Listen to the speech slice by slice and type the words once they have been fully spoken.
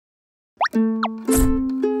Hello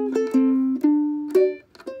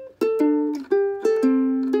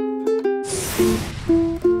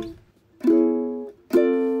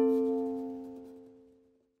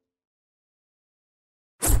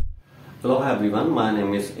everyone, my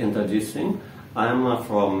name is Inderjeet Singh. I am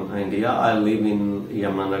from India. I live in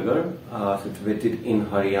Yamanagar, situated in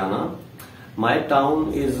Haryana. My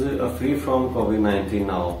town is free from COVID-19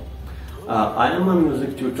 now. I am a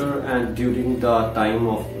music tutor, and during the time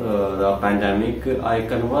of the pandemic, I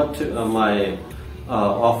convert my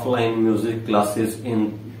offline music classes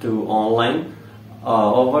into online.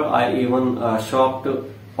 I even shopped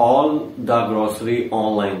all the grocery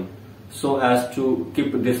online, so as to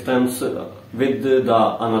keep distance with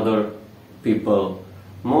the another people.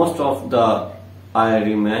 Most of the I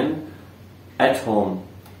remain at home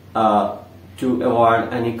to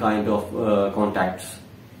avoid any kind of contacts.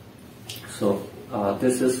 So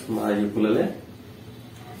this is my ukulele,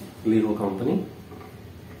 Liho company.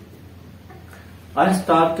 I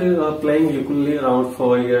started playing ukulele around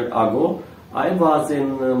 4 years ago. I was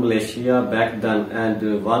in Malaysia back then,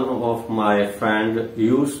 and one of my friends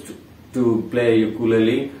used to play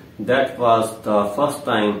ukulele. That was the first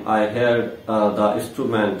time I heard the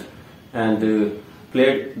instrument and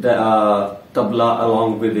played the tabla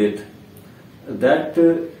along with it.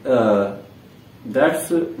 That's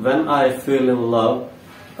when I fell in love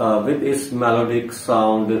with its melodic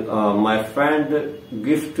sound. My friend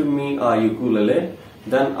gifted me a ukulele.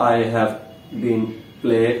 Then I have been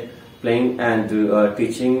playing and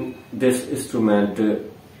teaching this instrument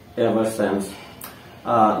ever since.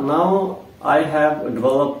 Now I have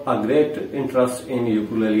developed a great interest in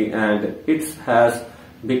ukulele, and it has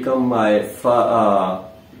become my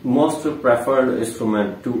most preferred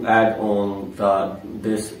instrument to add on.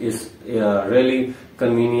 This is really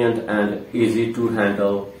convenient and easy to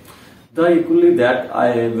handle. The ukulele that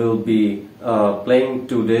I will be playing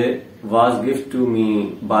today was gifted to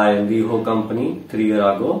me by Liho company 3 years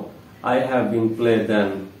ago. I have been playing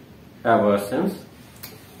them ever since.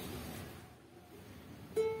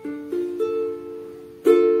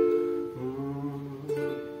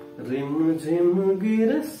 Rimjhim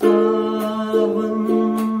Gire Sawan,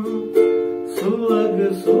 sulag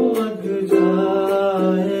sulag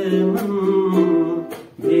jaye man,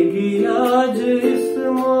 bhigi aaj is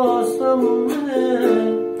mausam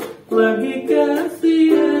mein, lagi kaisi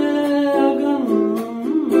hai agan.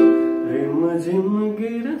 Rimjhim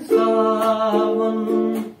Gire Sawan,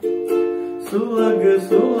 sulag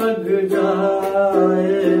sulag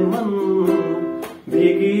jaye man,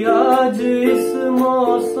 भीगी आज इस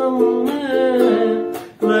मौसम में,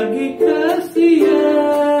 लगी कैसी है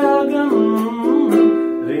अगन.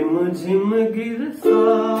 रिमझिम गिर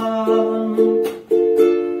सावन,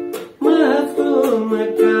 महफिल में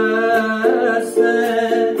कैसे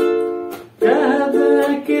कह दे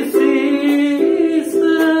किसी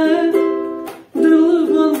से, दिल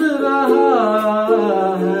बंध रहा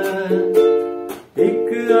है एक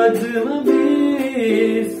अजनबी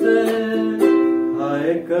से.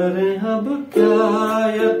 करें अब क्या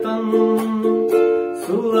यतन,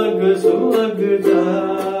 सुलग सुलग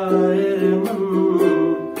जाए मन,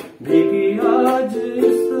 भीगी आज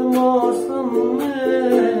इस मौसम